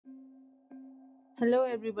Hello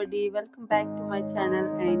everybody, welcome back to my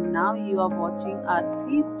channel, and now you are watching a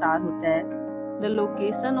 3-star hotel. The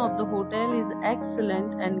location of the hotel is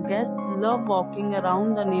excellent and guests love walking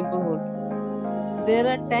around the neighborhood. There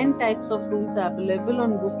are 10 types of rooms available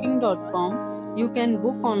on booking.com. You can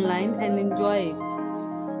book online and enjoy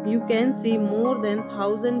it. You can see more than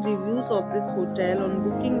 1000 reviews of this hotel on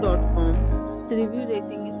booking.com. Its review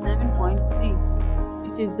rating is 7.3,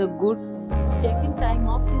 which is the good. Check-in time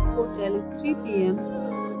of this hotel is 3 p.m.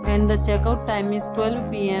 and the checkout time is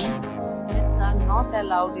 12 p.m. Pets are not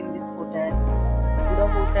allowed in this hotel. The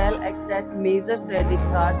hotel accepts major credit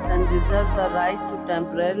cards and reserves the right to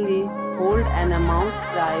temporarily hold an amount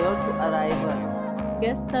prior to arrival.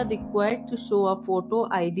 Guests are required to show a photo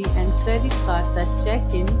ID and credit cards at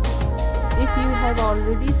check-in. If you have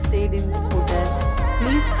already stayed in this hotel,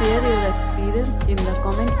 please share your experience in the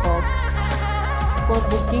comment box. For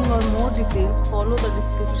booking or more details, follow the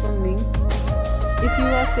description link. If you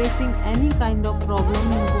are facing any kind of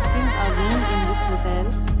problem in booking a room in this hotel,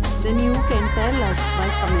 then you can tell us by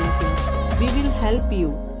commenting. We will help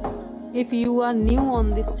you. If you are new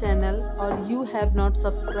on this channel or you have not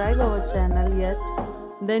subscribed our channel yet,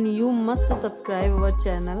 then you must subscribe our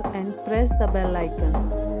channel and press the bell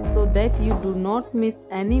icon so that you do not miss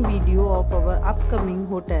any video of our upcoming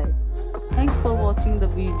hotel. Thanks for watching the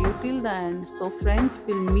video till the end. So friends,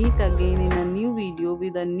 will meet again in a new video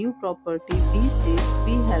with a new property. Be safe,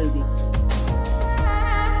 be healthy.